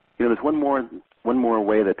There's one more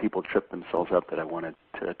way that people trip themselves up that I wanted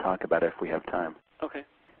to talk about if we have time. Okay.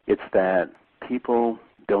 It's that people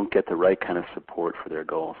don't get the right kind of support for their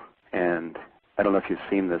goals. And I don't know if you've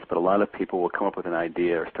seen this, but a lot of people will come up with an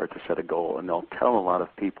idea or start to set a goal, and they'll tell a lot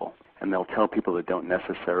of people. And they'll tell people that don't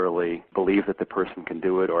necessarily believe that the person can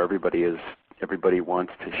do it, or everybody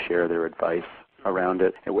wants to share their advice around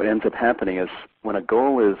it. And what ends up happening is when a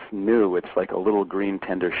goal is new, it's like a little green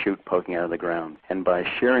tender shoot poking out of the ground. And by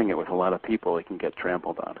sharing it with a lot of people, it can get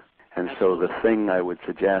trampled on. And so the thing I would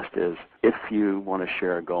suggest is if you want to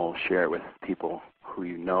share a goal, share it with people who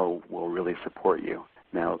you know will really support you.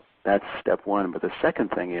 Now, that's step one. But the second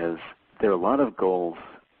thing is there are a lot of goals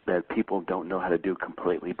that people don't know how to do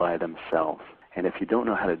completely by themselves. And if you don't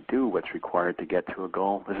know how to do what's required to get to a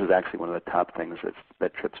goal, this is actually one of the top things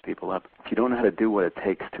that trips people up. If you don't know how to do what it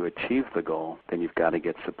takes to achieve the goal, then you've got to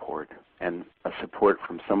get support. And a support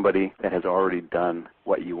from somebody that has already done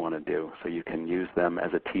what you want to do, so you can use them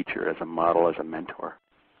as a teacher, as a model, as a mentor.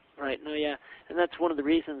 Right. No, yeah. And that's one of the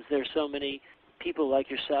reasons there's so many people like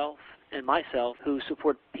yourself and myself who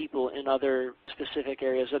support people in other specific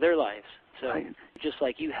areas of their lives. So right. Just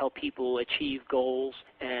like you help people achieve goals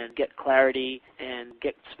and get clarity and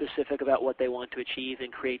get specific about what they want to achieve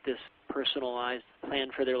and create this personalized plan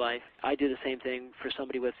for their life, I do the same thing for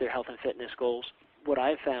somebody with their health and fitness goals. What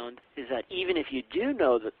I've found is that even if you do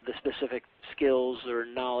know the specific skills or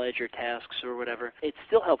knowledge or tasks or whatever, it's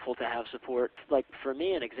still helpful to have support. Like for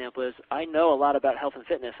me, an example is I know a lot about health and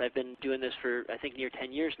fitness. I've been doing this for, I think, near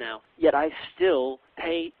 10 years now. Yet I still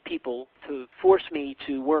pay people to force me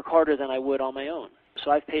to work harder than I would on my own. So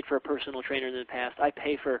I've paid for a personal trainer in the past. I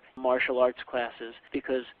pay for martial arts classes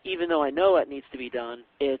because even though I know it needs to be done,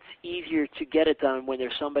 it's easier to get it done when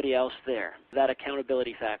there's somebody else there, that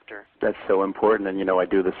accountability factor. That's so important, and I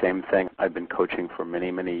do the same thing. I've been coaching for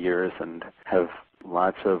many, many years and have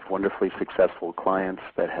lots of wonderfully successful clients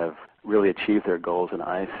that have really achieved their goals, and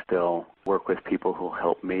I still work with people who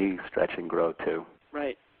help me stretch and grow too.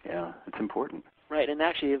 Right. Yeah, it's important. Right, and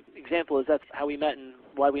actually, an example is that's how we met and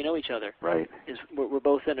why we know each other. Right. Is we're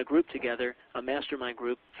both in a group together, a mastermind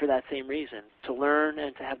group, for that same reason, to learn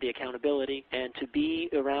and to have the accountability and to be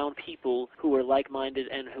around people who are like-minded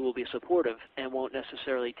and who will be supportive and won't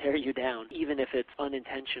necessarily tear you down, even if it's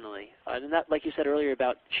unintentionally. And that, like you said earlier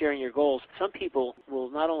about sharing your goals, some people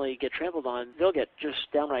will not only get trampled on, they'll get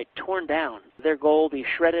just downright torn down. Their goal will be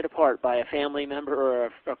shredded apart by a family member or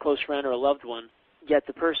a close friend or a loved one. Yet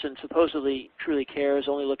the person supposedly truly cares,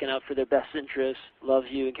 only looking out for their best interests, loves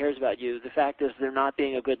you and cares about you. The fact is they're not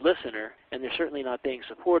being a good listener, and they're certainly not being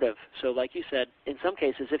supportive. So like you said, in some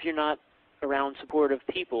cases, if you're not around supportive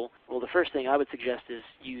people, well, the first thing I would suggest is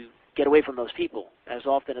you get away from those people as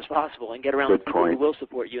often as possible and get around the people who will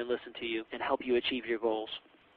support you and listen to you and help you achieve your goals.